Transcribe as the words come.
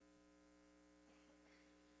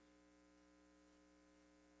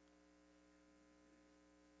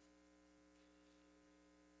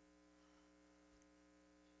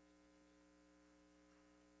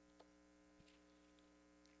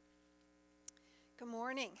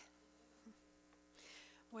morning.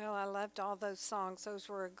 Well, I loved all those songs. Those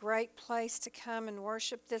were a great place to come and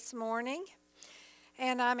worship this morning.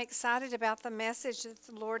 And I'm excited about the message that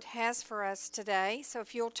the Lord has for us today. So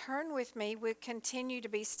if you'll turn with me, we'll continue to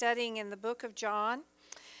be studying in the book of John.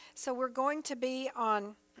 So we're going to be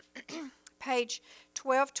on page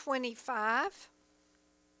 1225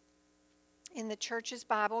 in the church's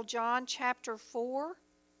Bible, John chapter 4.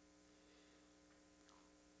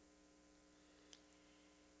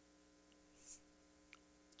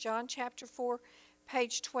 John chapter 4,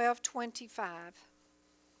 page 1225.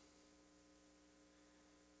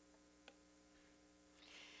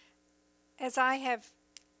 As I have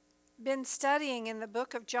been studying in the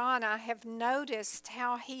book of John, I have noticed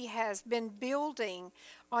how he has been building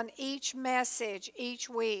on each message each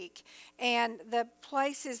week. And the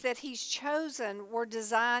places that he's chosen were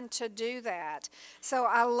designed to do that. So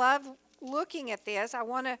I love looking at this. I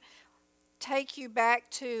want to take you back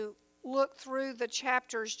to look through the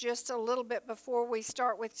chapters just a little bit before we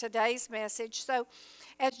start with today's message. So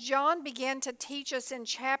as John began to teach us in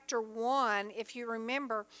chapter 1, if you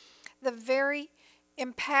remember, the very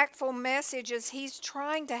impactful message is he's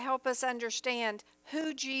trying to help us understand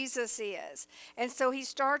who Jesus is. And so he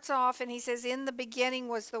starts off and he says, in the beginning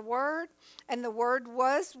was the Word, and the Word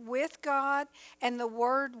was with God, and the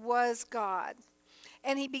Word was God.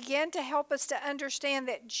 And he began to help us to understand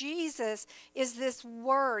that Jesus is this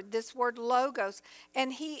word logos,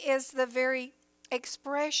 and he is the very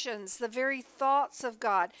expressions, the very thoughts of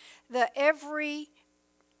God, the every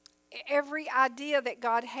idea that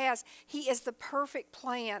God has. He is the perfect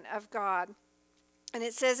plan of God. And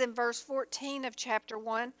it says in verse 14 of chapter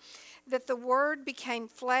 1 that the Word became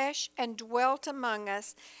flesh and dwelt among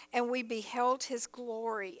us, and we beheld his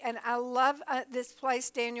glory. And I love this place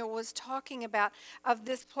Daniel was talking about, of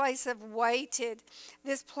this place of weighted,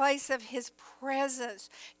 this place of his presence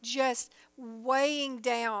just weighing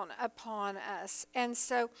down upon us. And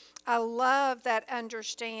so I love that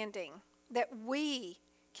understanding that we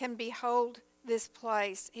can behold this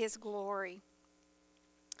place, his glory.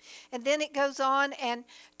 And then it goes on and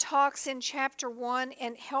talks in chapter 1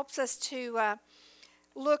 and helps us to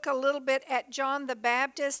look a little bit at John the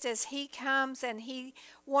Baptist as he comes, and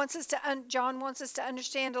John wants us to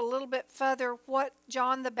understand a little bit further what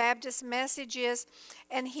John the Baptist's message is.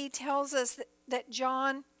 And he tells us that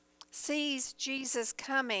John sees Jesus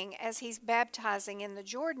coming as he's baptizing in the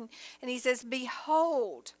Jordan, and he says,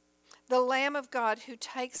 "Behold, the Lamb of God who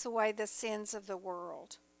takes away the sins of the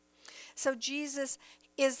world." So Jesus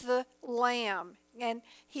is the Lamb, and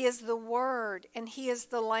he is the Word, and he is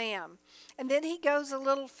the Lamb. And then he goes a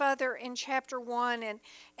little further in chapter 1,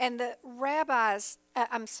 and the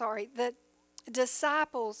the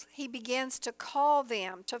disciples, he begins to call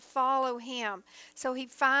them to follow him. So he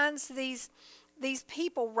finds these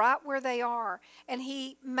people right where they are, and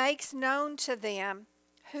he makes known to them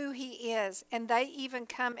who he is, and they even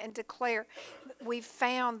come and declare, "We've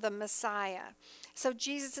found the Messiah." So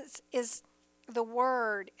Jesus is the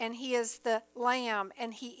Word, and he is the Lamb,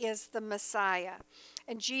 and he is the Messiah.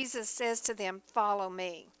 And Jesus says to them, "Follow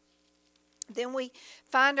me." Then we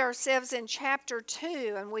find ourselves in chapter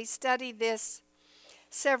 2, and we studied this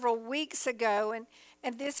several weeks ago, and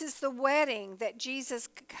this is the wedding that Jesus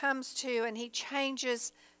comes to, and he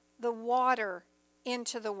changes the water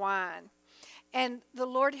into the wine. And the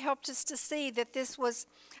Lord helped us to see that this was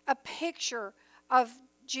a picture of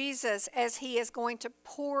Jesus as he is going to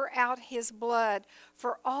pour out his blood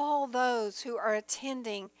for all those who are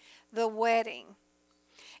attending the wedding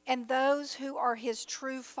and those who are his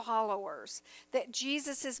true followers, that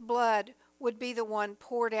Jesus' blood would be the one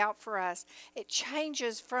poured out for us. It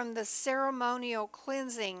changes from the ceremonial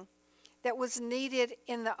cleansing that was needed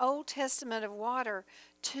in the Old Testament of water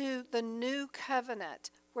to the new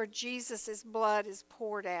covenant where Jesus' blood is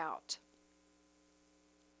poured out.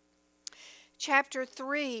 Chapter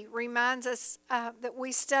 3 reminds us that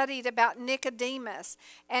we studied about Nicodemus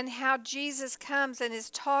and how Jesus comes and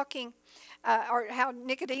is talking, or how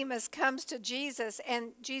Nicodemus comes to Jesus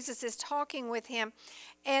and Jesus is talking with him.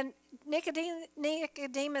 And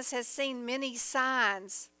Nicodemus has seen many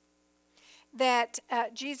signs that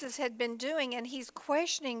Jesus had been doing, and he's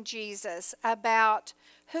questioning Jesus about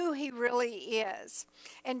who he really is.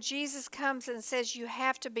 And Jesus comes and says, you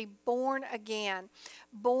have to be born again,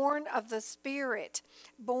 born of the Spirit,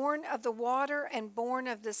 born of the water and born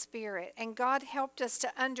of the Spirit. And God helped us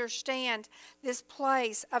to understand this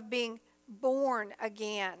place of being born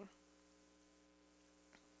again.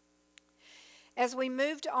 As we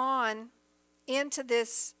moved on into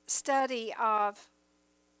this study of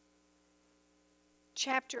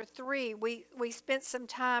chapter 3, we spent some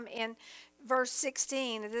time in verse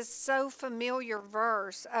 16, this so familiar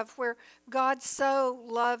verse of where God so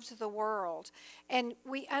loved the world. And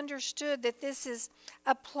we understood that this is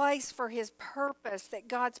a place for his purpose, that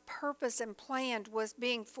God's purpose and plan was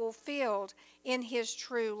being fulfilled in his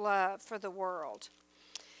true love for the world.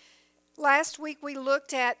 Last week we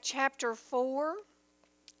looked at chapter 4,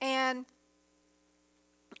 and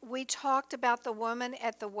we talked about the woman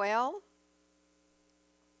at the well.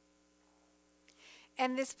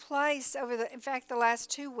 And this place in fact, the last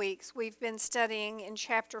 2 weeks we've been studying in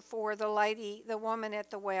chapter 4, the woman at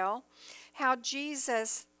the well, how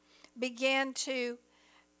Jesus began to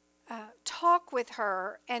talk with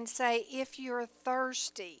her and say, if you're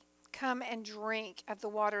thirsty, come and drink of the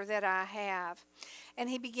water that I have. And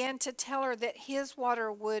he began to tell her that his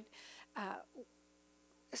water would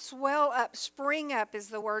swell up, spring up is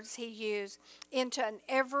the words he used, into an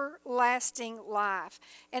everlasting life.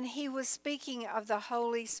 And he was speaking of the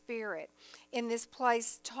Holy Spirit in this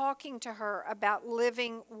place, talking to her about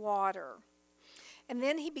living water. And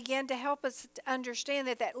then he began to help us to understand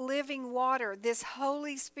that living water, this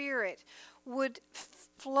Holy Spirit, would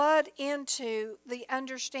flood into the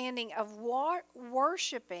understanding of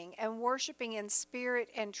worshiping and worshiping in spirit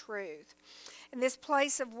and truth. In this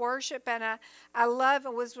place of worship, and I love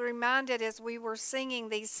and was reminded as we were singing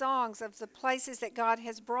these songs of the places that God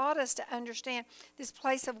has brought us to understand this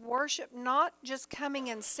place of worship, not just coming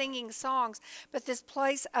and singing songs, but this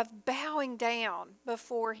place of bowing down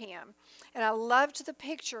before him. And I loved the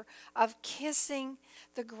picture of kissing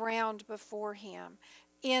the ground before him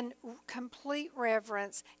in complete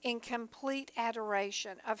reverence, in complete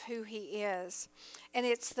adoration of who he is. And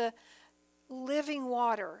it's the living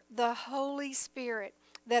water, the Holy Spirit,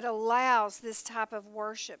 that allows this type of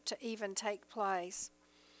worship to even take place.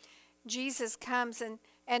 Jesus comes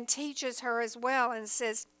and teaches her as well, and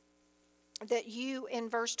says that you, in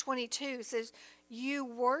verse 22, says, you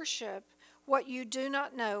worship what you do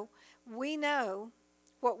not know. We know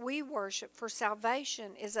what we worship, for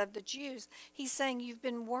salvation is of the Jews. He's saying you've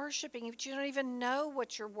been worshiping, but you don't even know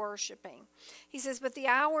what you're worshiping. He says, but the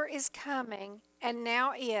hour is coming, and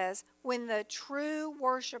now is, when the true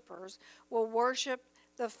worshipers will worship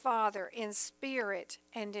the Father in spirit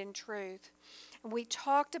and in truth. And we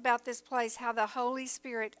talked about this place, how the Holy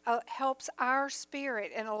Spirit helps our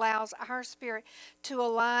spirit and allows our spirit to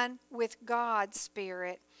align with God's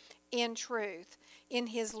spirit in truth, in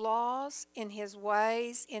his laws, in his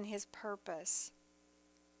ways, in his purpose.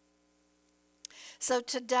 So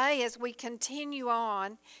today, as we continue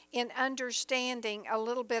on in understanding a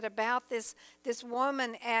little bit about this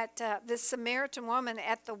woman this Samaritan woman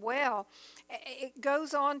at the well, it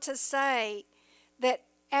goes on to say that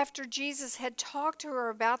after Jesus had talked to her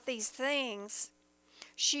about these things,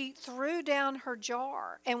 she threw down her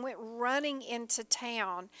jar and went running into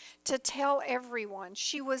town to tell everyone.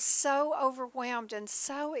 She was so overwhelmed and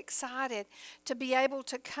so excited to be able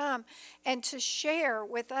to come and to share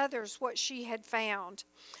with others what she had found.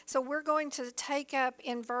 So we're going to take up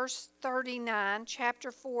in verse 39,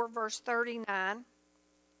 chapter 4, verse 39.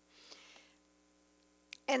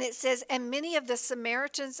 And it says, and many of the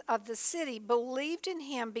Samaritans of the city believed in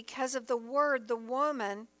him because of the word the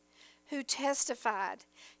woman who testified,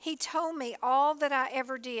 he told me all that I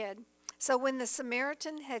ever did. So when the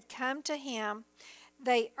Samaritan had come to him,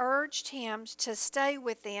 they urged him to stay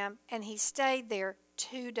with them, and he stayed there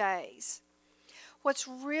 2 days. What's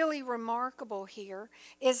really remarkable here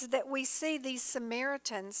is that we see these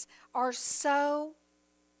Samaritans are so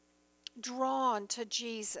drawn to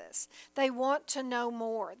Jesus. They want to know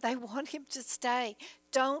more. They want him to stay.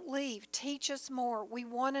 Don't leave. Teach us more. We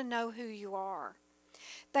want to know who you are.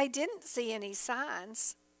 They didn't see any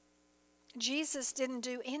signs. Jesus didn't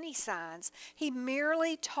do any signs. He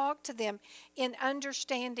merely talked to them in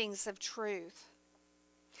understandings of truth.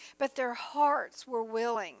 But their hearts were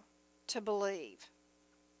willing to believe.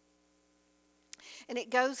 And it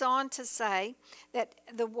goes on to say that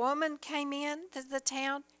the woman came into the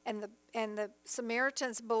town, and the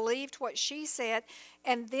Samaritans believed what she said.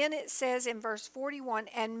 And then it says in verse 41,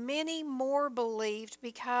 and many more believed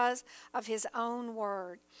because of his own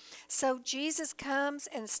word. So Jesus comes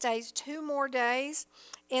and stays 2 more days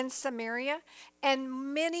in Samaria,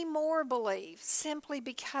 and many more believe simply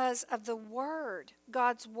because of the word,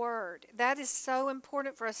 God's word. That is so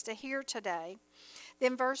important for us to hear today.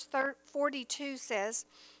 Then verse 42 says,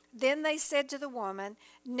 then they said to the woman,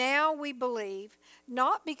 now we believe,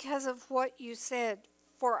 not because of what you said,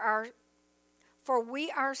 for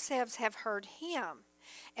we ourselves have heard him,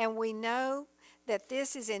 and we know that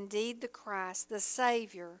this is indeed the Christ, the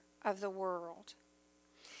Savior of the world.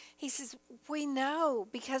 He says, we know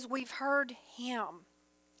because we've heard him.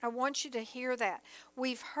 I want you to hear that.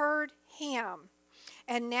 We've heard him.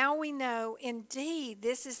 And now we know indeed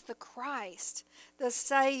this is the Christ, the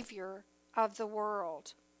Savior of the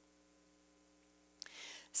world.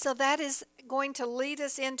 So that is going to lead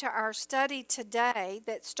us into our study today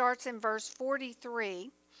that starts in verse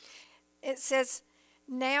 43. It says,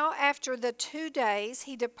 now after the 2 days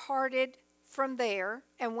he departed from there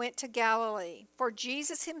and went to Galilee. For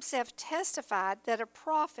Jesus himself testified that a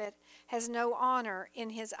prophet has no honor in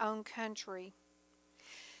his own country.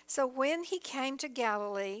 So when he came to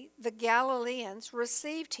Galilee, the Galileans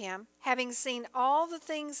received him, having seen all the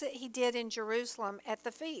things that he did in Jerusalem at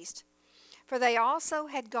the feast. For they also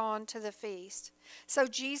had gone to the feast. So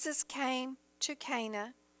Jesus came to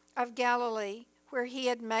Cana of Galilee, where he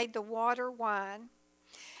had made the water wine.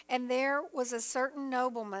 And there was a certain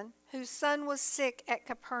nobleman whose son was sick at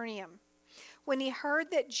Capernaum. When he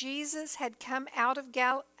heard that Jesus had come out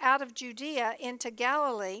of Judea into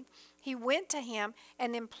Galilee, he went to him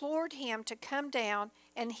and implored him to come down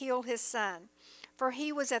and heal his son, for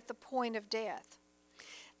he was at the point of death.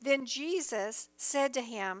 Then Jesus said to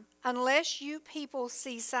him, unless you people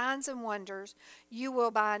see signs and wonders, you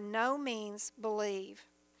will by no means believe.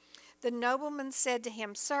 The nobleman said to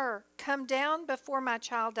him, Sir, come down before my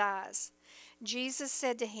child dies. Jesus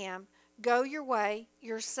said to him, Go your way,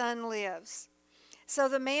 your son lives. So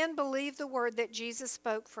the man believed the word that Jesus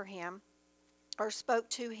spoke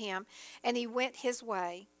to him, and he went his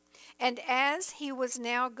way. And as he was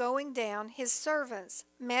now going down, his servants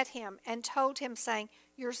met him and told him, saying,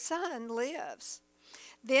 Your son lives.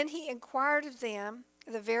 Then he inquired of them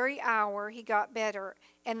the very hour he got better,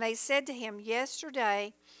 and they said to him,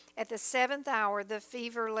 Yesterday at the 7th hour the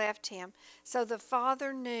fever left him. So the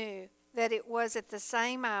father knew that it was at the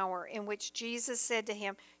same hour in which Jesus said to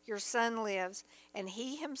him, Your son lives, and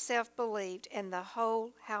he himself believed, and the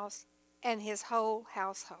whole house and his whole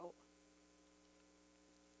household.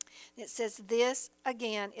 It says, this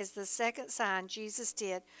again is the second sign Jesus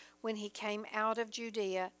did when he came out of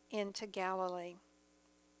Judea into Galilee.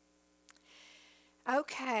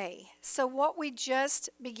 Okay, so what we just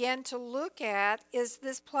began to look at is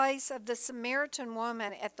this place of the Samaritan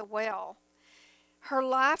woman at the well. Her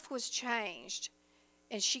life was changed,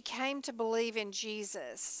 and she came to believe in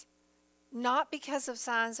Jesus, not because of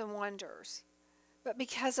signs and wonders, but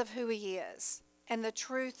because of who he is and the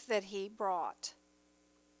truth that he brought.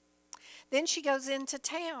 Then she goes into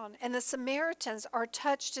town, and the Samaritans are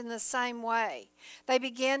touched in the same way. They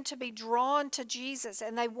begin to be drawn to Jesus,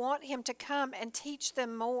 and they want him to come and teach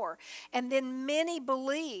them more. And then many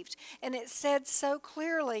believed, and it said so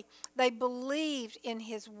clearly, they believed in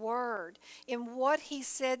his word, in what he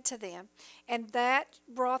said to them. And that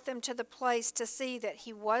brought them to the place to see that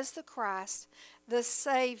he was the Christ, the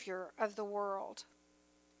Savior of the world,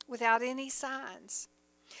 without any signs.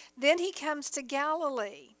 Then he comes to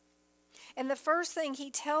Galilee. And the first thing he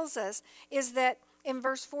tells us is that in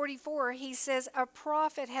verse 44, he says, a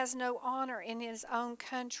prophet has no honor in his own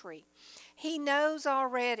country. He knows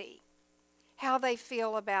already how they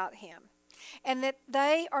feel about him, and that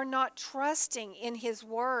they are not trusting in his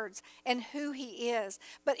words and who he is,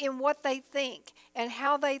 but in what they think and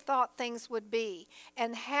how they thought things would be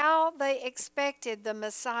and how they expected the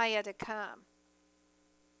Messiah to come.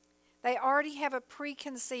 They already have a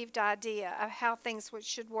preconceived idea of how things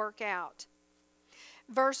should work out.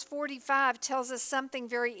 Verse 45 tells us something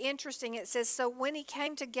very interesting. It says, So when he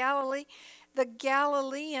came to Galilee, the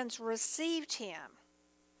Galileans received him,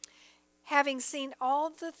 having seen all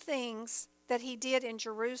the things that he did in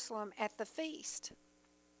Jerusalem at the feast.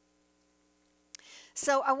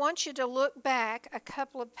 So I want you to look back a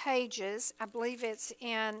couple of pages. I believe it's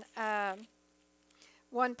in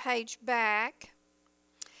one page back.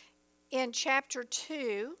 In chapter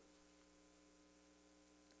 2,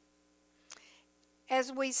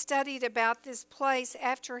 as we studied about this place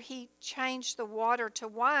after he changed the water to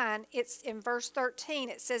wine, it's in verse 13.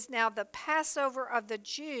 It says, Now the Passover of the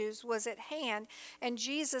Jews was at hand, and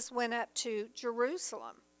Jesus went up to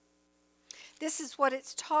Jerusalem. This is what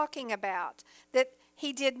it's talking about, that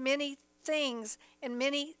he did many things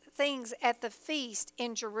at the feast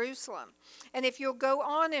in Jerusalem. And if you'll go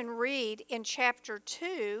on and read in chapter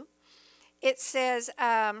 2, it says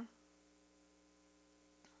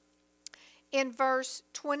in verse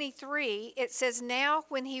 23, it says, Now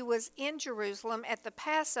when he was in Jerusalem at the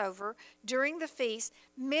Passover during the feast,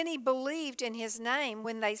 many believed in his name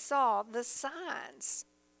when they saw the signs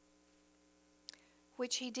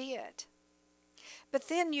which he did. But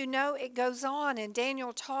then it goes on, and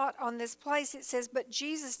Daniel taught on this place. It says, But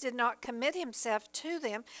Jesus did not commit himself to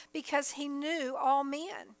them because he knew all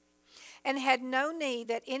men. and had no need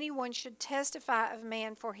that anyone should testify of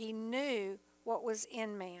man, for he knew what was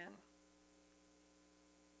in man.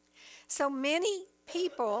 So many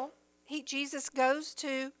people, Jesus goes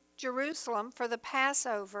to Jerusalem for the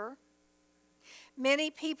Passover.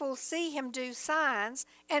 Many people see him do signs,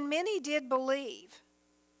 and many did believe.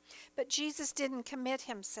 But Jesus didn't commit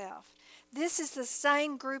himself. This is the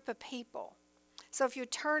same group of people. So if you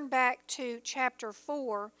turn back to chapter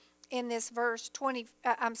 4 in this verse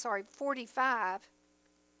 45,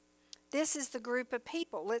 this is the group of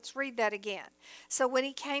people. Let's read that again. So when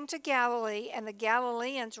he came to Galilee, and the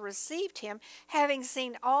Galileans received him, having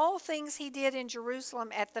seen all things he did in Jerusalem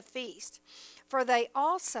at the feast, for they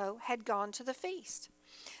also had gone to the feast.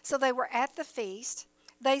 So they were at the feast.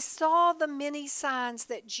 They saw the many signs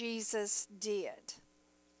that Jesus did.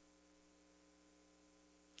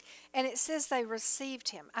 And it says they received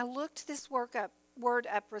him. I looked this word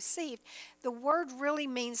up, received. The word really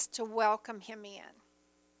means to welcome him in.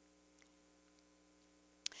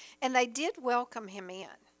 And they did welcome him in.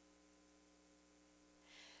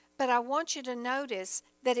 But I want you to notice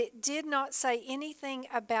that it did not say anything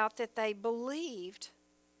about that they believed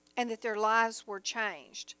and that their lives were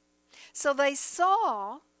changed. So they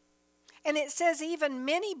saw, and it says even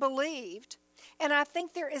many believed, and I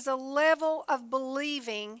think there is a level of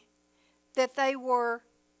believing that they were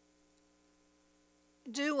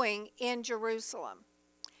doing in Jerusalem.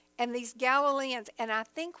 And these Galileans, and I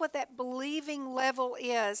think what that believing level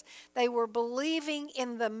is, they were believing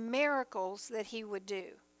in the miracles that he would do,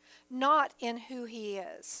 not in who he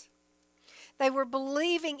is. They were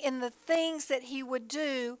believing in the things that he would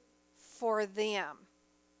do for them.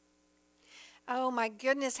 Oh my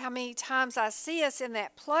goodness, how many times I see us in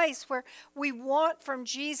that place where we want from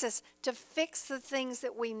Jesus to fix the things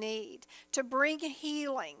that we need, to bring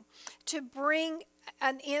healing, to bring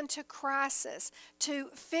an end to crisis, to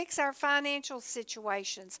fix our financial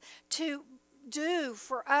situations, to do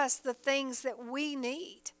for us the things that we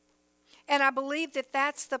need. And I believe that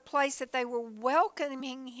that's the place that they were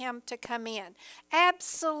welcoming him to come in.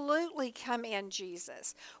 Absolutely come in,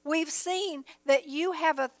 Jesus. We've seen that you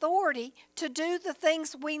have authority to do the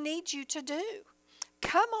things we need you to do.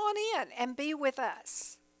 Come on in and be with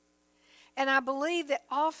us. And I believe that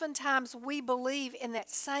oftentimes we believe in that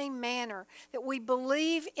same manner, that we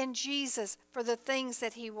believe in Jesus for the things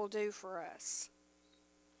that he will do for us.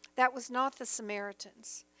 That was not the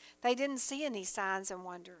Samaritans. They didn't see any signs and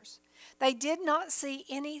wonders. They did not see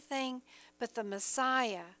anything but the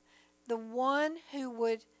Messiah, the one who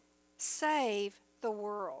would save the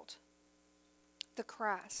world, the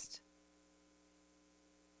Christ.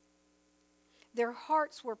 Their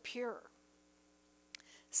hearts were pure.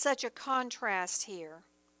 Such a contrast here.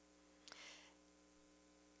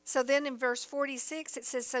 So then in verse 46 it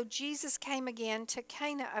says, so Jesus came again to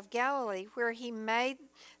Cana of Galilee, where he made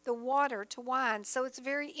the water to wine. So it's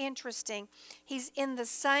very interesting. He's in the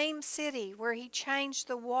same city where he changed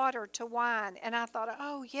the water to wine. And I thought,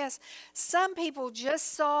 oh yes, some people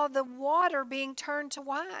just saw the water being turned to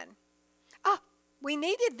wine. We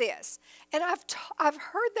needed this. And I've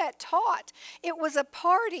heard that taught. It was a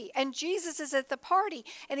party, and Jesus is at the party,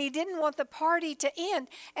 and he didn't want the party to end.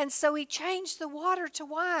 And so he changed the water to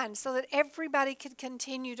wine so that everybody could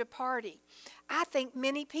continue to party. I think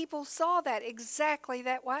many people saw that exactly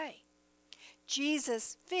that way.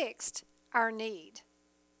 Jesus fixed our need.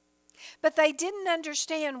 But they didn't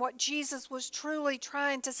understand what Jesus was truly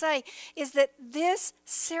trying to say, is that this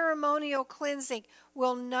ceremonial cleansing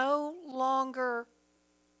will no longer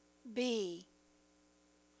be.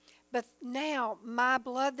 But now my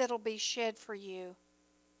blood that'll be shed for you,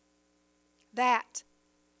 that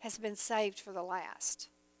has been saved for the last.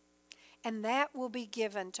 And that will be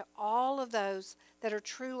given to all of those that are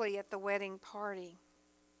truly at the wedding party.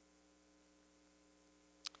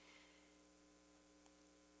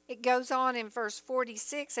 It goes on in verse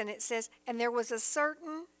 46, and it says, and there was a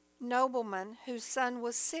certain nobleman whose son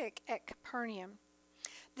was sick at Capernaum.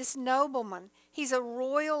 This nobleman, he's a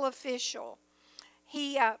royal official.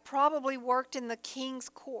 He probably worked in the king's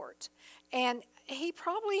court, and he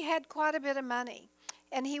probably had quite a bit of money.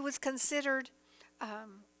 And he was considered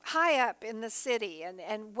high up in the city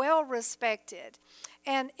and well respected.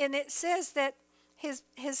 And it says that his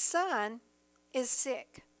son is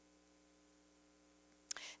sick.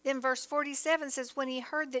 Then verse 47 says, when he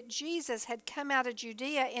heard that Jesus had come out of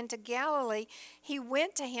Judea into Galilee, he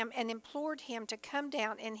went to him and implored him to come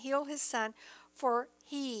down and heal his son, for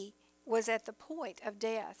he was at the point of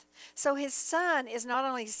death. So his son is not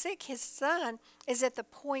only sick, his son is at the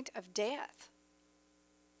point of death.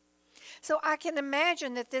 So I can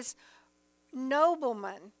imagine that this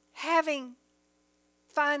nobleman, having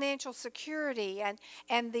financial security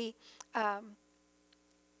and the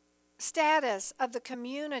status of the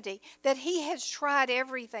community, that he has tried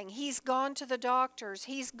everything. He's gone to the doctors.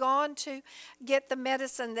 He's gone to get the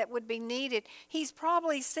medicine that would be needed. He's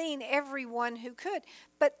probably seen everyone who could,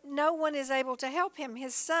 but no one is able to help him.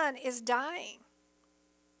 His son is dying.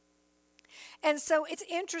 And so it's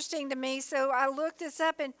interesting to me. So I looked this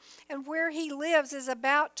up, and where he lives is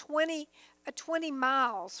about 20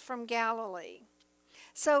 miles from Galilee.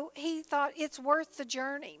 So he thought, it's worth the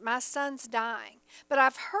journey. My son's dying. But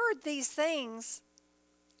I've heard these things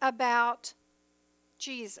about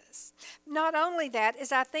Jesus. Not only that,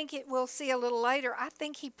 as I think we'll see a little later, I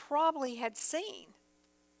think he probably had seen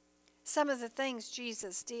some of the things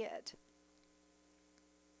Jesus did.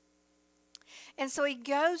 And so he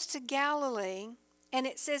goes to Galilee, and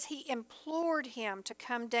it says he implored him to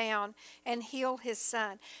come down and heal his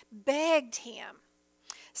son, begged him.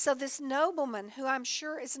 So this nobleman, who I'm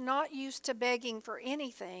sure is not used to begging for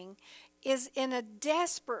anything, is in a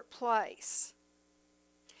desperate place.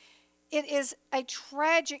 It is a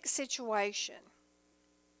tragic situation,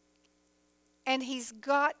 and he's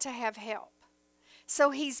got to have help.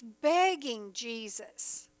 So he's begging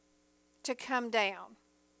Jesus to come down.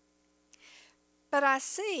 But I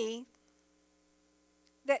see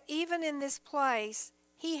that even in this place,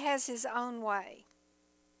 he has his own way,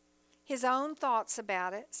 his own thoughts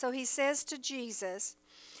about it. So he says to Jesus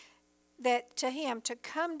that to him to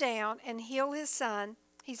come down and heal his son.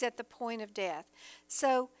 He's at the point of death.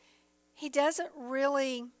 So he doesn't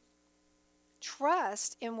really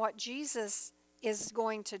trust in what Jesus is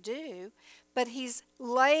going to do, but he's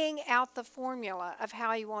laying out the formula of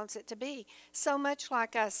how he wants it to be. So much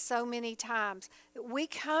like us so many times. We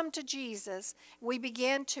come to Jesus, we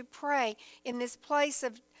begin to pray in this place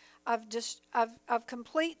of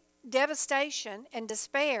complete devastation and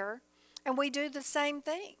despair, and we do the same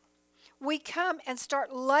thing. We come and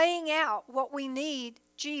start laying out what we need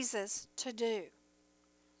Jesus to do,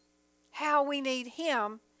 how we need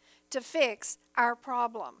him to fix our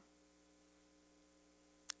problem.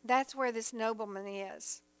 That's where this nobleman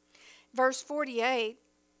is. Verse 48,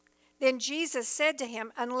 then Jesus said to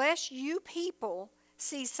him, unless you people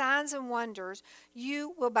see signs and wonders,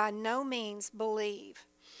 you will by no means believe.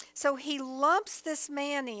 So he lumps this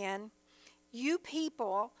man in, you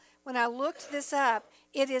people. When I looked this up,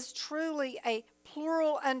 it is truly a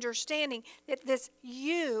plural understanding that this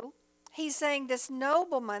you, he's saying this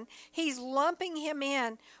nobleman, he's lumping him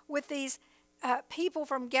in with these people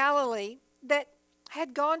from Galilee that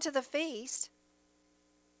had gone to the feast.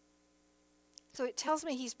 So it tells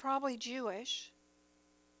me he's probably Jewish.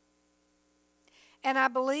 And I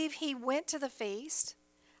believe he went to the feast.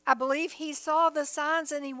 I believe he saw the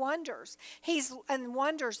signs and wonders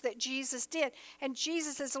that Jesus did. And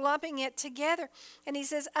Jesus is lumping it together. And he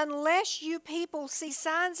says, unless you people see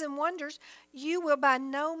signs and wonders, you will by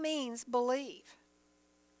no means believe.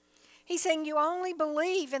 He's saying you only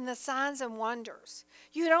believe in the signs and wonders.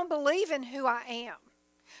 You don't believe in who I am.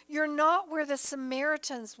 You're not where the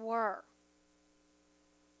Samaritans were,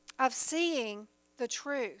 of seeing the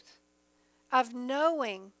truth, of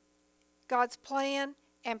knowing God's plan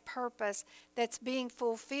and purpose that's being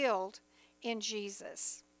fulfilled in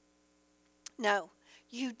Jesus. No,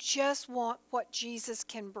 you just want what Jesus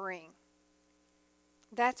can bring.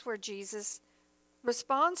 That's where Jesus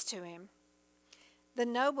responds to him. The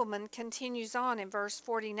nobleman continues on in verse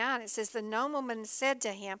 49. It says, the nobleman said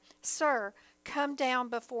to him, sir, come down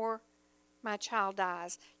before my child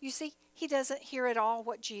dies. You see, he doesn't hear at all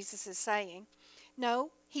what Jesus is saying.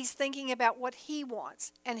 No, he's thinking about what he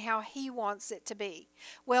wants and how he wants it to be.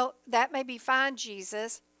 Well, that may be fine,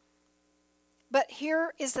 Jesus, but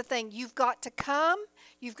here is the thing. You've got to come.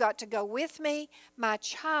 You've got to go with me. My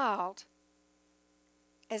child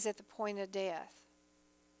is at the point of death.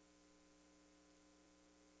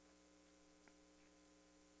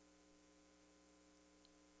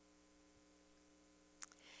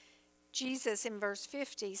 Jesus in verse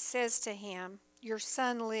 50 says to him, your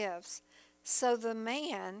son lives. So the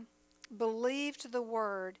man believed the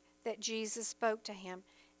word that Jesus spoke to him,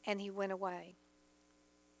 and he went away.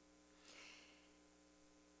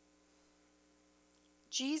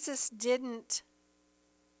 Jesus didn't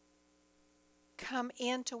come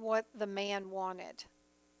into what the man wanted.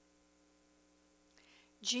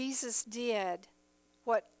 Jesus did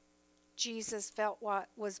what Jesus felt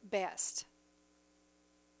was best.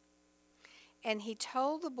 And he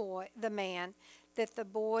told the man that the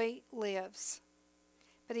boy lives.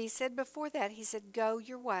 But he said before that, he said, go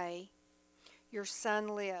your way, your son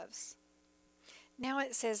lives. Now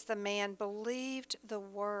it says the man believed the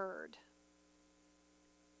word.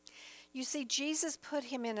 You see, Jesus put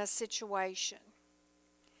him in a situation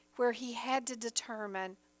where he had to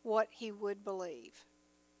determine what he would believe,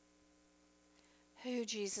 who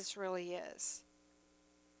Jesus really is.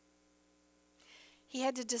 He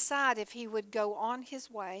had to decide if he would go on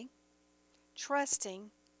his way,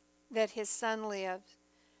 trusting that his son lived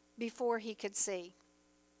before he could see.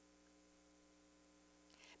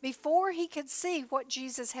 Before he could see what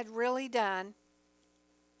Jesus had really done,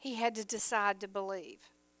 he had to decide to believe.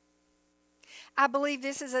 I believe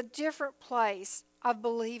this is a different place of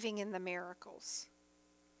believing in the miracles.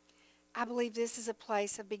 I believe this is a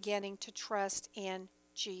place of beginning to trust in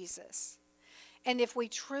Jesus. And if we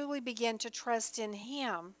truly begin to trust in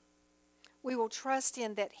him, we will trust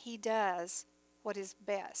in that he does what is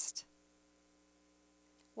best,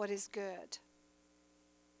 what is good.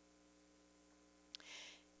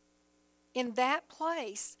 In that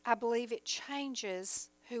place, I believe it changes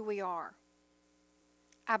who we are.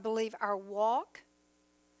 I believe our walk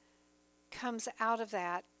comes out of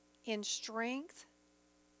that in strength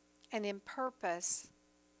and in purpose,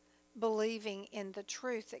 believing in the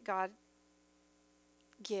truth that God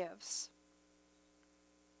gives.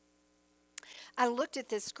 I looked at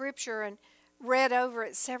this scripture and read over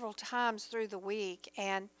it several times through the week,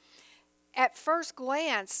 and at first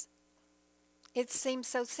glance, it seems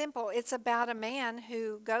so simple. It's about a man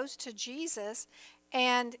who goes to Jesus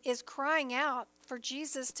and is crying out for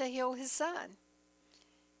Jesus to heal his son.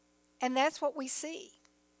 And that's what we see.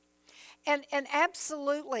 And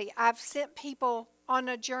absolutely, I've sent people on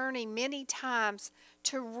a journey many times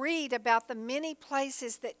to read about the many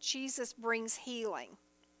places that Jesus brings healing.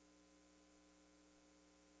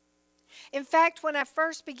 In fact, when I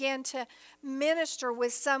first began to minister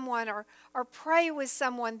with someone or pray with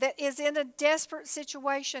someone that is in a desperate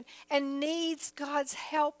situation and needs God's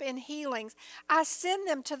help in healings, I send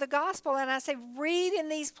them to the gospel and I say, read in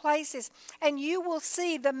these places and you will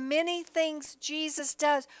see the many things Jesus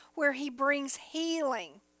does where he brings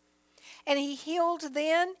healing. And he healed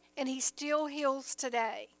then and he still heals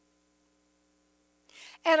today.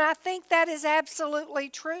 And I think that is absolutely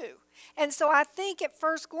true. And so I think at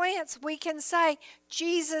first glance we can say,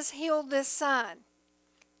 Jesus healed this son.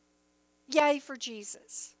 Yay for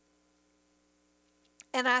Jesus.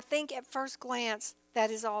 And I think at first glance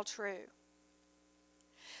that is all true.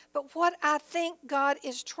 But what I think God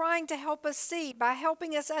is trying to help us see by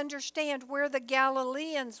helping us understand where the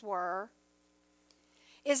Galileans were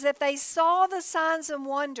is that they saw the signs and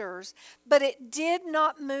wonders, but it did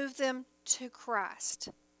not move them to Christ,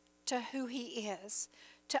 to who he is,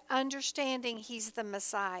 to understanding he's the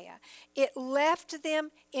Messiah. It left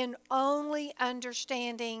them in only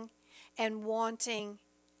understanding and wanting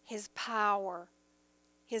his power,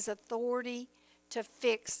 his authority to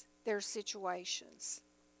fix their situations.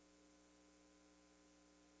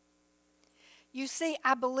 You see,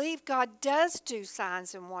 I believe God does do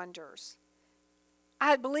signs and wonders.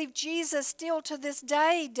 I believe Jesus still to this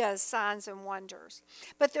day does signs and wonders.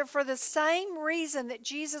 But they're for the same reason that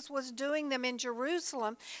Jesus was doing them in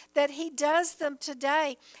Jerusalem, that he does them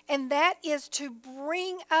today. And that is to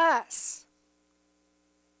bring us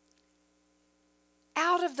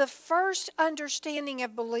out of the first understanding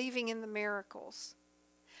of believing in the miracles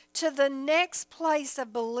to the next place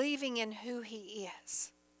of believing in who he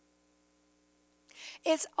is.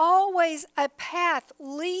 It's always a path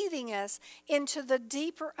leading us into the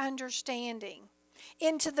deeper understanding,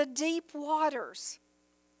 into the deep waters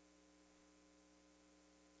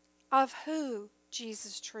of who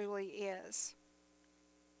Jesus truly is.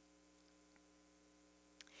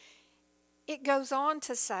 It goes on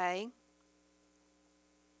to say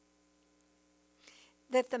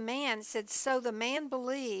that the man said, so the man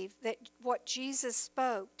believed that what Jesus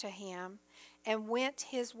spoke to him and went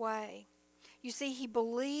his way. You see, he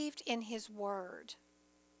believed in his word.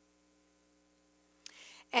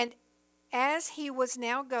 And as he was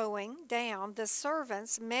now going down, the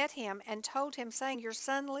servants met him and told him, saying, your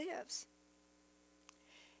son lives.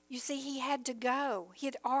 You see, he had to go. He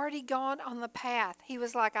had already gone on the path. He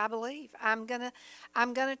was like, I believe. I'm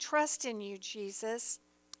gonna trust in you, Jesus,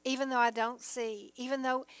 even though I don't see, even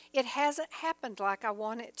though it hasn't happened like I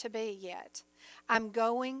want it to be yet. I'm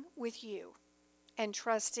going with you and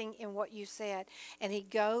trusting in what you said. And he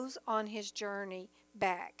goes on his journey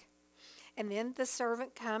back. And then the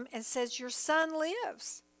servant comes and says, your son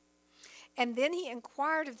lives. And then he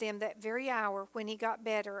inquired of them that very hour when he got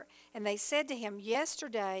better. And they said to him,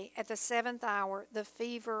 yesterday at the 7th hour, the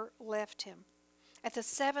fever left him. At the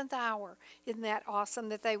seventh hour. Isn't that awesome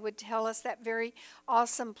that they would tell us that very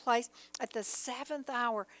awesome place? At the seventh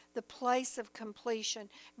hour, the place of completion,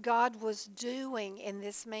 God was doing in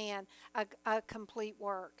this man a complete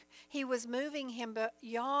work. He was moving him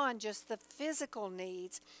beyond just the physical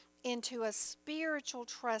needs into a spiritual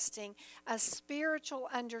trusting, a spiritual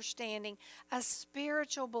understanding, a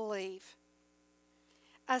spiritual belief,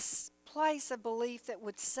 a place of belief that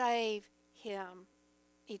would save him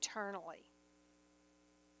eternally.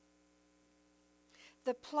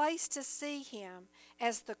 The place to see him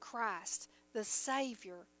as the Christ, the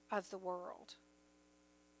Savior of the world.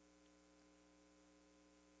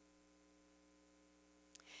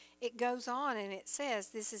 It goes on and it says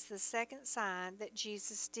this is the second sign that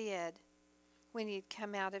Jesus did when he had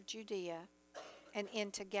come out of Judea and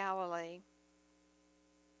into Galilee.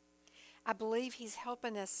 I believe he's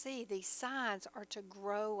helping us see these signs are to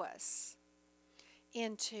grow us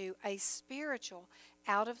into a spiritual,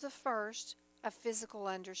 out of the first, a physical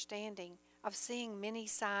understanding of seeing many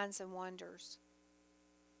signs and wonders,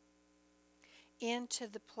 into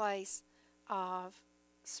the place of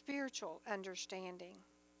spiritual understanding.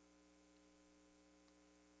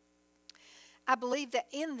 I believe that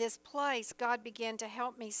in this place, God began to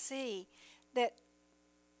help me see that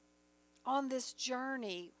on this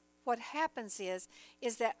journey, what happens is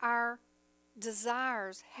that our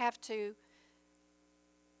desires have to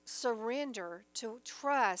surrender to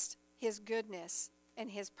trust His goodness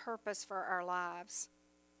and His purpose for our lives.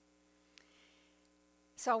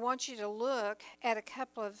 So I want you to look at a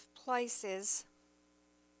couple of places.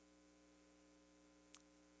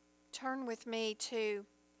 Turn with me to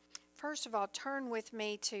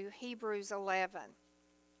Hebrews 11.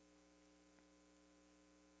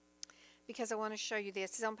 Because I want to show you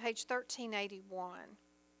this. It's on page 1381.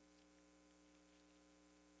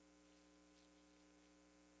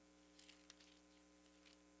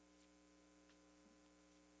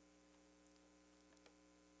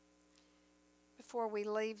 Before we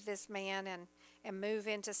leave this man and move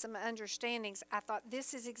into some understandings, I thought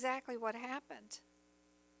this is exactly what happened.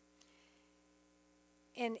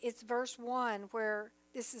 And it's verse 1 where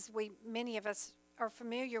many of us are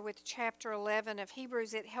familiar with chapter 11 of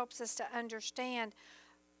Hebrews. It helps us to understand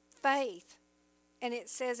faith. And it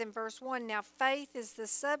says in verse 1, now faith is the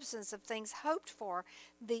substance of things hoped for,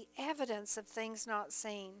 the evidence of things not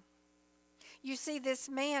seen. You see, this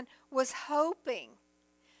man was hoping,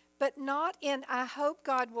 but not in, I hope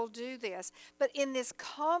God will do this, but in this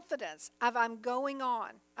confidence of I'm going on,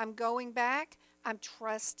 I'm going back, I'm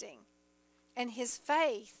trusting. And his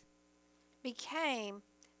faith became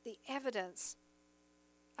the evidence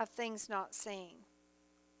of things not seen.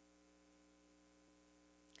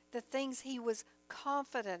 The things he was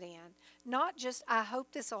confident in. Not just, I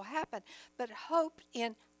hope this will happen, but hope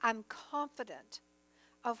in, I'm confident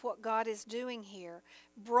of what God is doing here,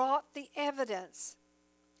 brought the evidence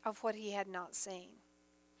of what he had not seen.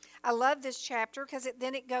 I love this chapter because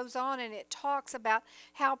then it goes on and it talks about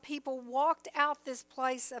how people walked out this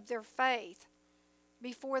place of their faith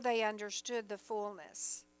before they understood the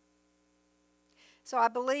fullness. So I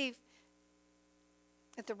believe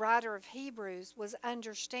that the writer of Hebrews was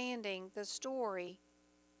understanding the story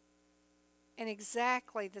in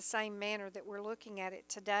exactly the same manner that we're looking at it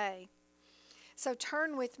today. So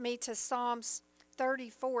turn with me to Psalms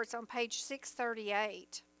 34. It's on page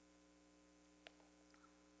 638.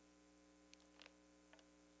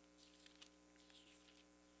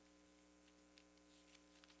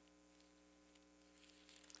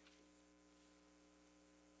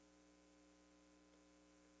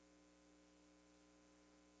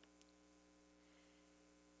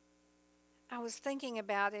 I was thinking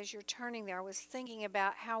about, as you're turning there, I was thinking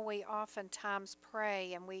about how we oftentimes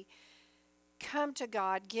pray and we come to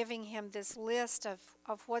God giving Him this list of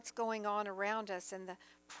what's going on around us and the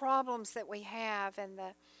problems that we have and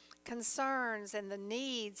the concerns and the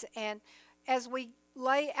needs. And as we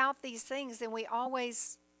lay out these things, then we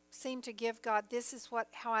always seem to give God, this is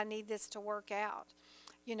how I need this to work out.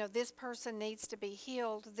 You know, this person needs to be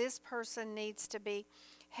healed. This person needs to be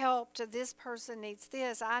helped. This person needs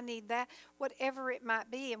this. I need that. Whatever it might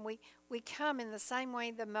be. And we come in the same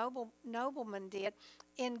way the nobleman did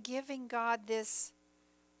in giving God this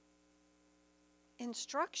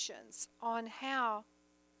instructions on how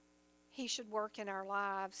He should work in our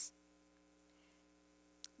lives.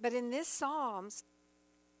 But in this Psalms,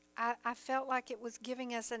 I felt like it was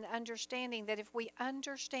giving us an understanding that if we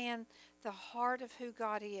understand the heart of who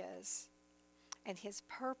God is and His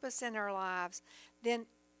purpose in our lives, then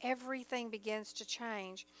everything begins to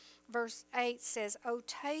change. Verse 8 says, "Oh,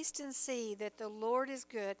 taste and see that the Lord is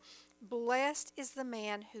good. Blessed is the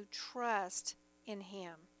man who trusts in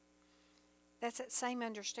Him. That's that same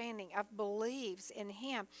understanding of believes in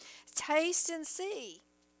Him. Taste and see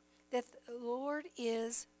that the Lord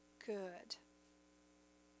is good.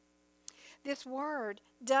 This word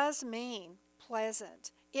does mean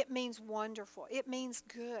pleasant. It means wonderful. It means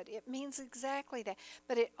good. It means exactly that.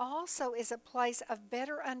 But it also is a place of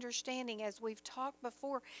better understanding. As we've talked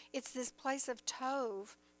before, it's this place of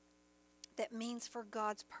tov that means for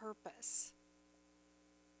God's purpose.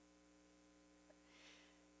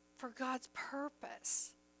 For God's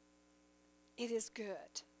purpose, it is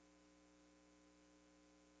good.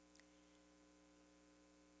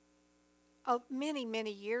 Oh, many,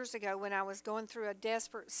 many years ago, when I was going through a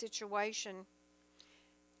desperate situation,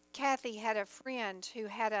 Kathy had a friend who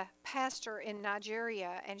had a pastor in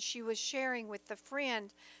Nigeria, and she was sharing with the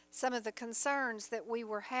friend some of the concerns that we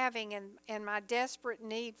were having and my desperate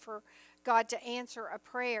need for God to answer a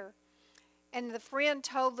prayer. And the friend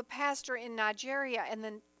told the pastor in Nigeria, and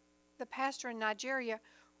then the pastor in Nigeria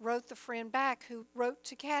wrote the friend back, who wrote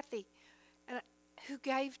to Kathy, and who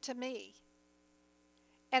gave to me.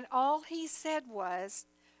 And all he said was,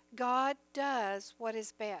 God does what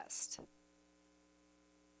is best.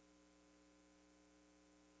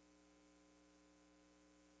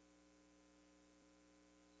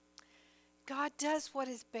 God does what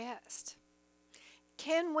is best.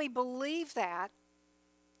 Can we believe that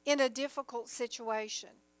in a difficult situation?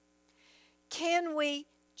 Can we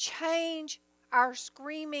change our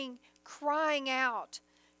screaming, crying out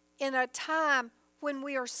in a time when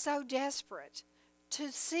we are so desperate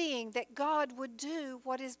to seeing that God would do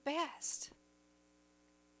what is best?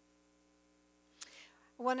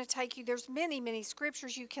 I want to take you, there's many, many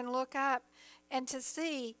scriptures you can look up and to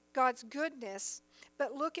see God's goodness,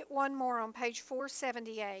 but look at one more on page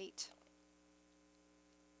 478.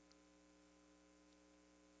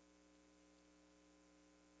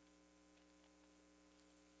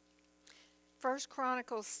 1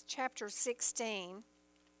 Chronicles chapter 16,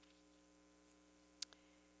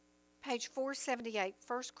 page 478,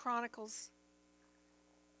 1 Chronicles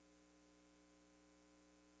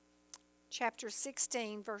chapter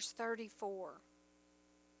 16, verse 34.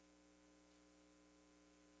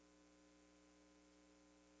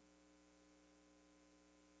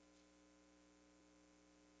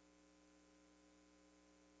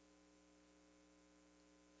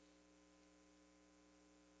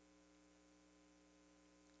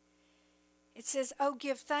 It says, "Oh,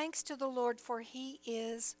 give thanks to the Lord, for He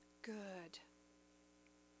is good.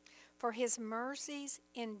 For His mercy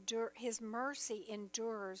endures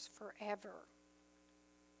forever."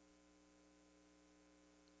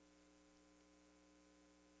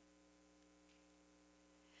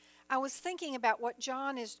 I was thinking about what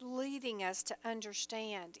John is leading us to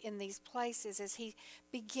understand in these places as he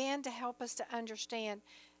began to help us to understand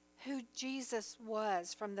who Jesus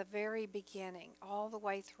was from the very beginning, all the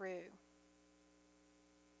way through.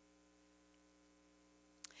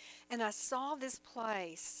 And I saw this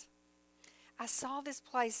place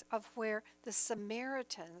of where the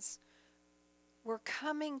Samaritans were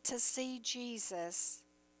coming to see Jesus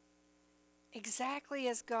exactly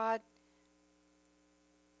as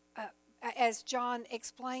as John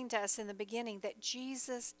explained to us in the beginning, that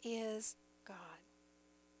Jesus is God.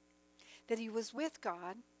 That He was with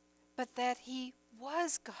God, but that He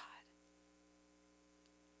was God.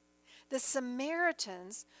 The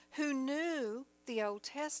Samaritans, who knew the Old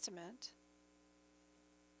Testament,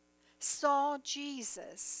 saw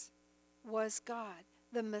Jesus was God,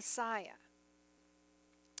 the Messiah,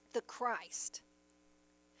 the Christ.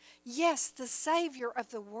 Yes, the Savior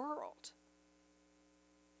of the world.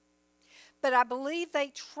 But I believe they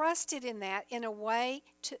trusted in that in a way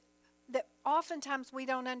that oftentimes we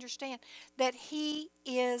don't understand, that He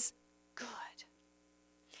is good,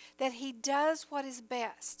 that He does what is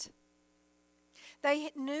best.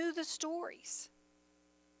 They knew the stories.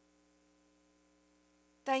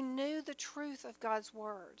 They knew the truth of God's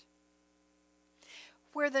Word.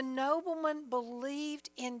 Where the nobleman believed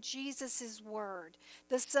in Jesus' word,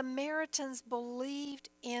 the Samaritans believed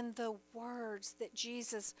in the words that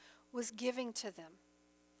Jesus was giving to them.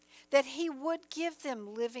 That He would give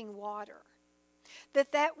them living water.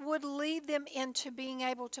 That would lead them into being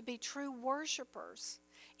able to be true worshipers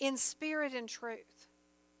in spirit and truth.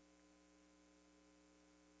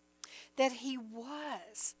 That He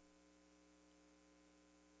was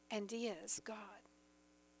and is God.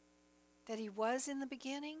 That He was in the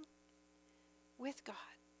beginning with God.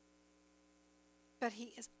 But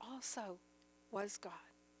He is also was God.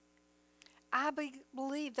 I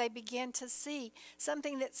believe they began to see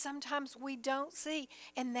something that sometimes we don't see,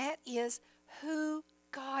 and that is who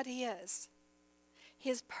God is.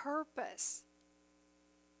 His purpose.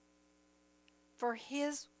 for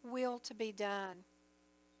His will to be done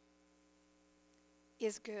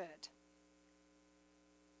is good.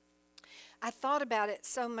 I thought about it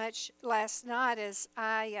so much last night as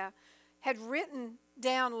I had written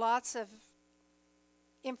down lots of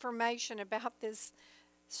information about this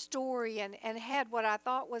story and had what I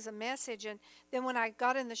thought was a message. And then when I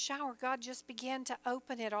got in the shower, God just began to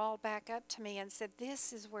open it all back up to me and said,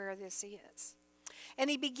 this is where this is. And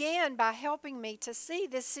He began by helping me to see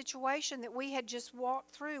this situation that we had just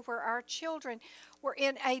walked through, where our children were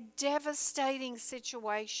in a devastating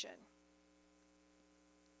situation.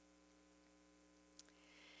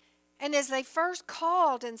 And as they first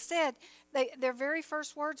called and said, their very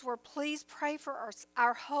first words were, please pray for us.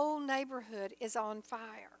 Our whole neighborhood is on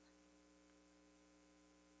fire.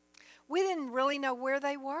 We didn't really know where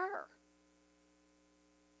they were.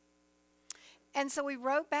 And so we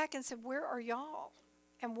wrote back and said, where are y'all?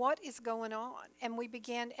 And what is going on? And we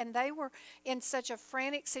began, and they were in such a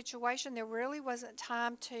frantic situation, there really wasn't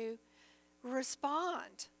time to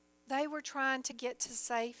respond. They were trying to get to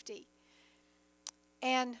safety.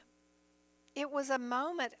 And it was a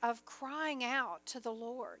moment of crying out to the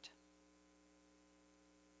Lord.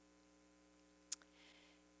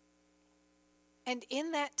 And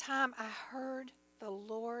in that time, I heard the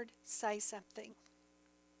Lord say something.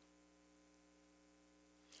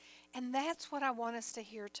 And that's what I want us to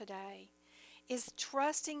hear today, is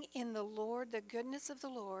trusting in the Lord, the goodness of the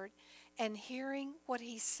Lord, and hearing what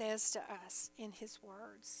He says to us in His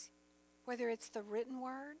words. Whether it's the written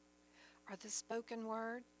word or the spoken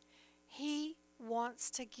word, He wants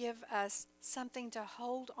to give us something to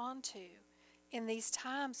hold on to in these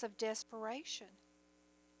times of desperation.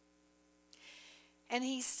 And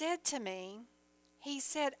He said to me, He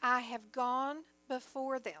said, I have gone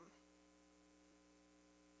before them,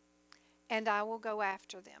 and I will go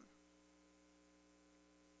after them.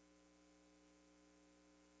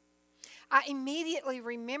 I immediately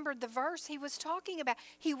remembered the verse He was talking about.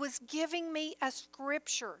 He was giving me a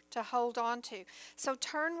scripture to hold on to. So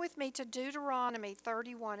turn with me to Deuteronomy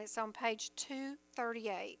 31. It's on page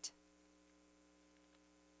 238.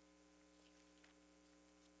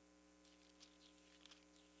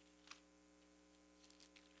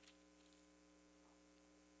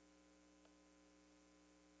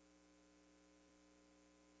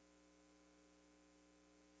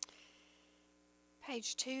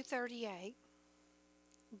 Page 238,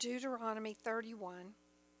 Deuteronomy 31,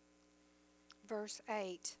 verse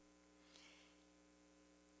 8.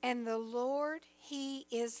 And the Lord, He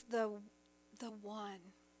is the one.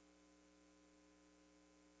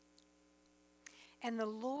 And the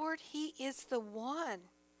Lord, He is the one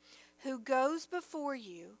who goes before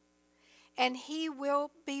you, and He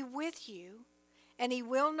will be with you, and He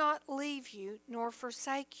will not leave you nor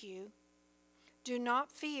forsake you. Do not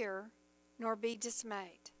fear, nor be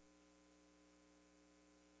dismayed.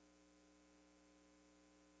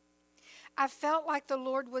 I felt like the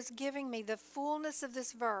Lord was giving me the fullness of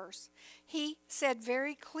this verse. He said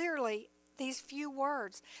very clearly these few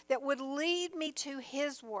words that would lead me to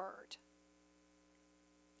His word,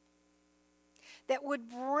 that would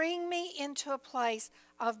bring me into a place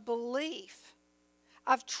of belief,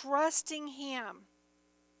 of trusting Him,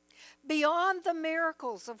 beyond the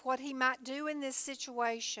miracles of what He might do in this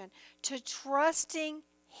situation, to trusting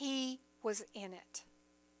He was in it.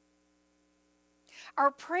 Our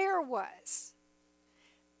prayer was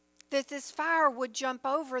that this fire would jump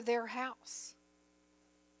over their house,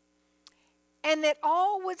 and that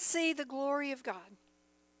all would see the glory of God.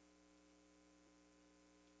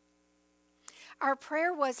 Our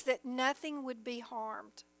prayer was that nothing would be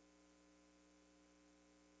harmed.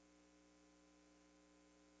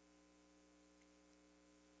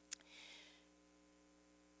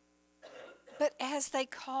 But as they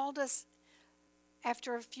called us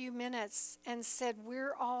after a few minutes and said,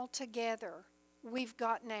 we're all together, we've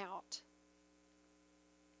gotten out,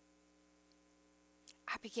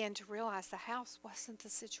 I began to realize the house wasn't the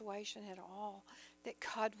situation at all that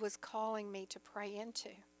God was calling me to pray into.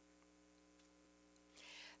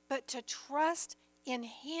 But to trust in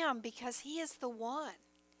Him because He is the one.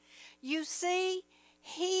 You see,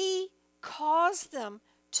 He caused them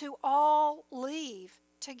to all leave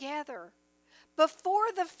together before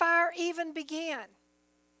the fire even began.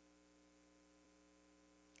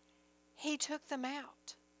 He took them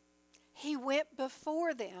out. He went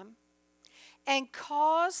before them and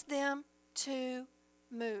caused them to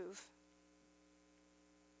move.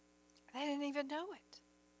 They didn't even know it.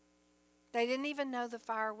 They didn't even know the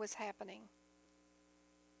fire was happening.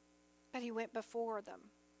 But He went before them.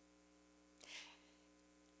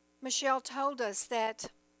 Michelle told us that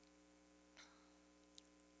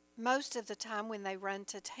most of the time when they run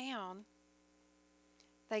to town,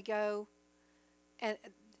 they go, and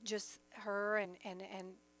just her and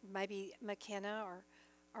maybe McKenna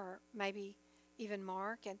or maybe even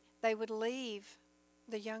Mark, and they would leave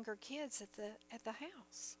the younger kids at the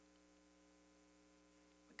house.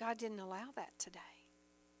 But God didn't allow that today.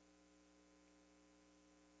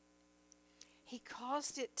 He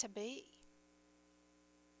caused it to be.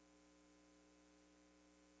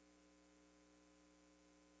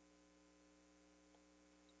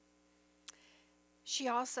 She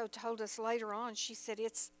also told us later on, she said,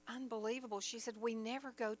 it's unbelievable. She said, we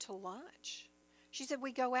never go to lunch. She said,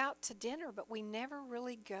 we go out to dinner, but we never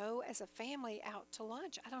really go as a family out to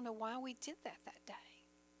lunch. I don't know why we did that day.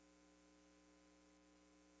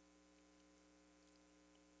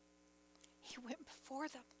 He went before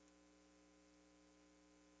them.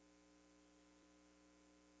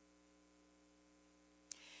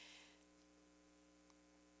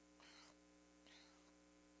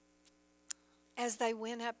 As they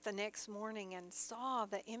went up the next morning and saw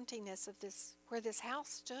the emptiness of this, where this house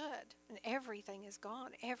stood, and everything is gone.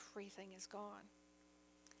 Everything is gone.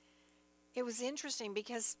 It was interesting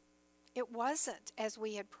because it wasn't as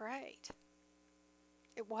we had prayed.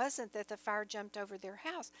 It wasn't that the fire jumped over their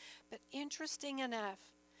house, but interesting enough,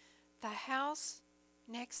 the house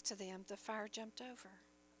next to them, the fire jumped over,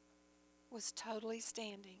 was totally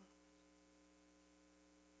standing.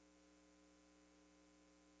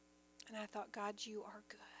 And I thought, God, you are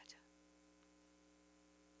good.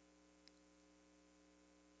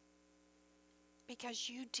 Because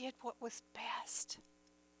you did what was best,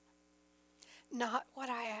 not what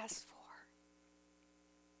I asked for.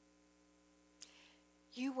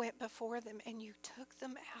 You went before them and you took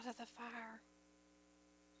them out of the fire.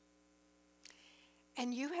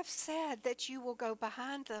 And you have said that you will go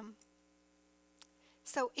behind them.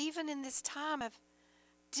 So even in this time of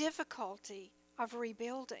difficulty of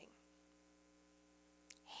rebuilding,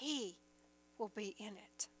 He will be in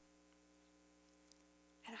it.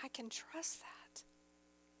 And I can trust that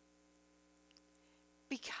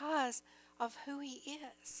because of who He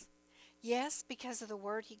is. Yes, because of the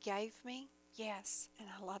word He gave me. Yes, and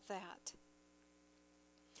I love that.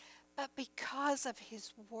 But because of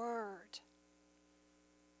His word,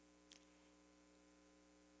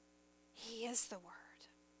 He is the word.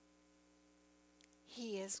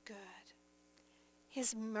 He is good.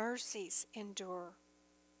 His mercies endure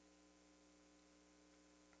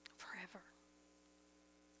forever.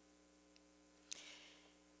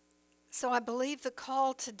 So I believe the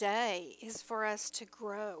call today is for us to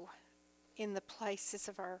grow in the places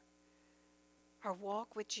of our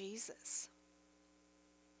walk with Jesus.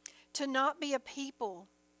 To not be a people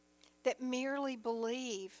that merely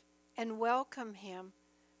believe and welcome Him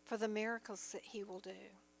for the miracles that He will do.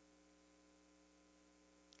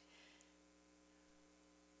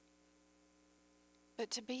 But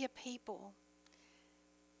to be a people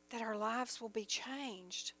that our lives will be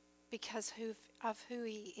changed because of who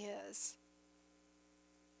He is.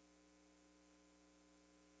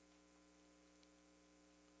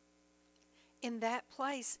 In that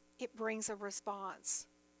place, it brings a response.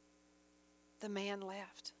 The man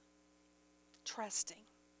left, trusting,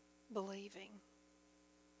 believing.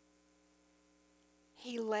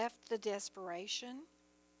 He left the desperation.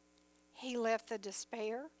 He left the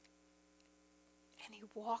despair. And he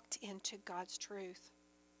walked into God's truth.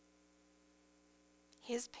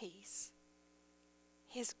 His peace,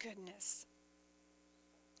 His goodness,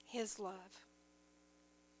 His love.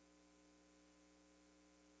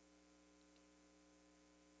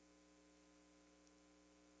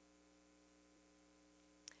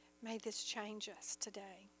 May this change us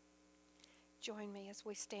today. Join me as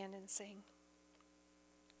we stand and sing.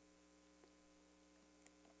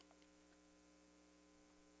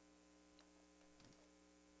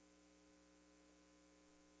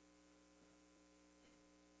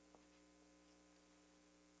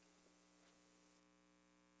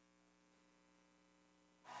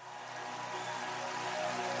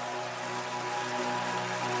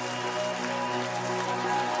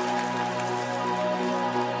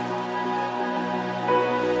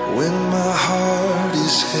 When my heart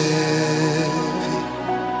is heavy,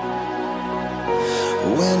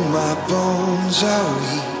 when my bones are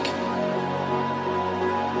weak,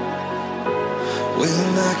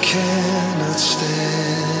 when I cannot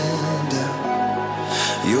stand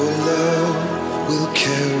up, your love will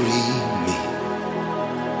carry me.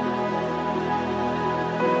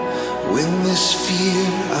 When this fear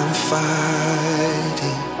I'm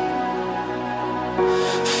fighting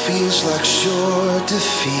feels like sure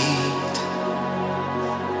defeat,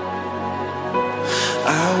 I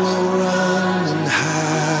will run and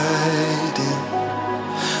hide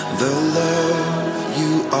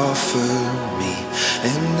offer me,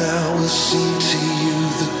 and I will sing to you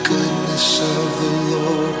the goodness of the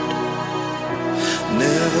Lord.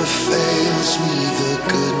 Never fails me, the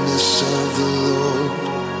goodness of the Lord.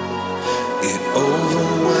 It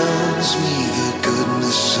overwhelms me, the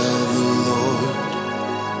goodness of the Lord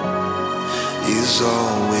is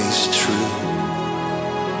always true.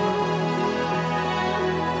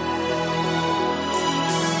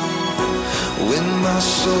 When my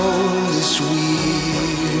soul is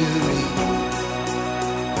weary,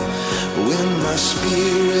 when my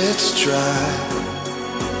spirit's dry,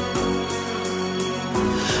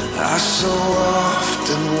 I so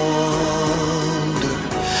often wonder,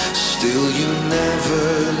 still you never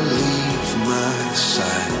leave my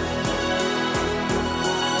side.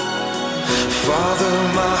 Father,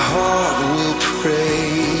 my heart will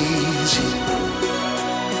praise you.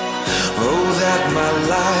 Oh, that my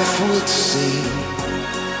life would sing,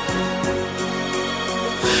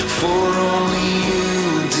 for only you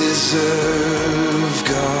deserve,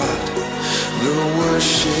 God, the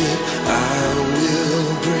worship I will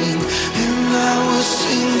bring. And I will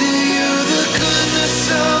sing to you the goodness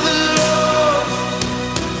of the Lord.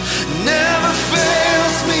 Never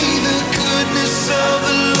fails me, the goodness of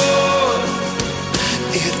the Lord.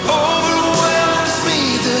 It overwhelms me,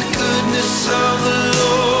 the goodness of the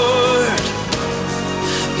Lord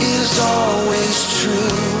is always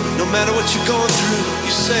true. No matter what you're going through,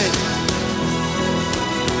 you say,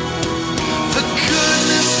 the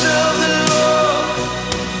goodness of the Lord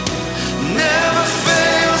never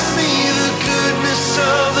fails me, the goodness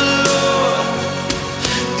of the Lord.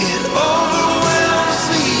 It overwhelms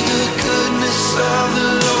me, the goodness of the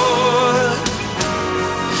Lord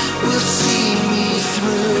will see me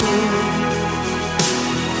through.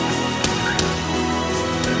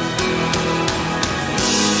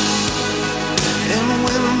 And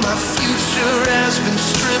when my future has been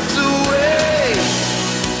stripped away,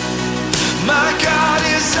 my God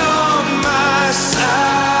is on my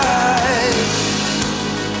side.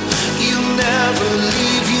 You never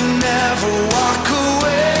leave, you never walk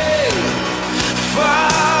away.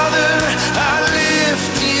 Father, I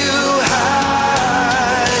lift you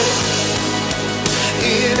high.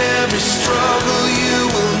 In every struggle you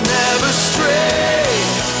will never stray.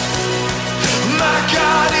 My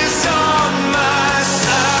God is on my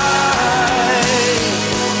side.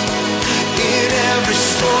 In every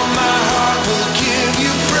storm my heart will give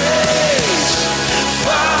you praise.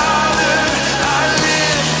 Father, I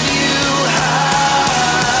lift you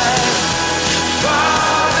high.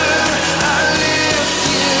 Father, I lift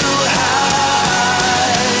you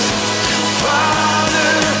high.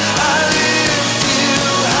 Father, I lift you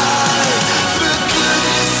high. The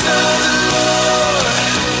goodness of the Lord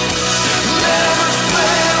never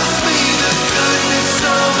fails me, the goodness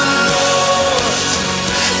of the Lord.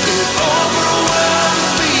 It overwhelms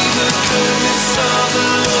me, the goodness of the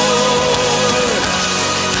Lord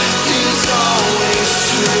is always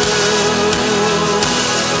true.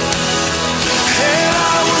 And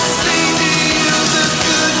I will sing to you the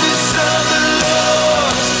goodness of the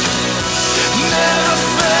Lord. Never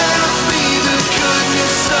fails me, the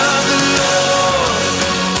goodness of the Lord.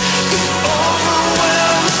 It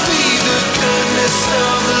overwhelms me, the goodness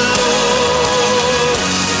of the Lord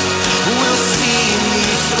will see me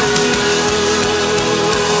through.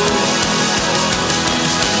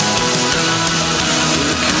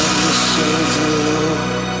 The goodness of the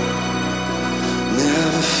Lord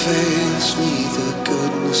never fails me, the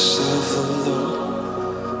goodness of the Lord.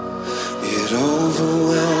 It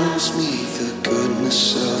overwhelms me, the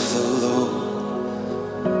goodness of the Lord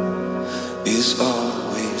is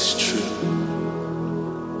always true.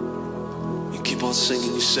 You keep on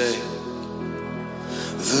singing, you say,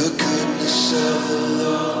 the goodness of the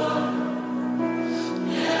Lord,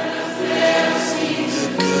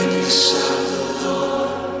 the goodness of the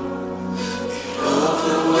Lord, it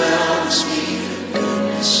overwhelms me, the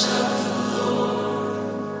goodness of the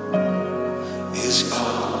Lord is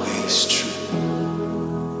always true.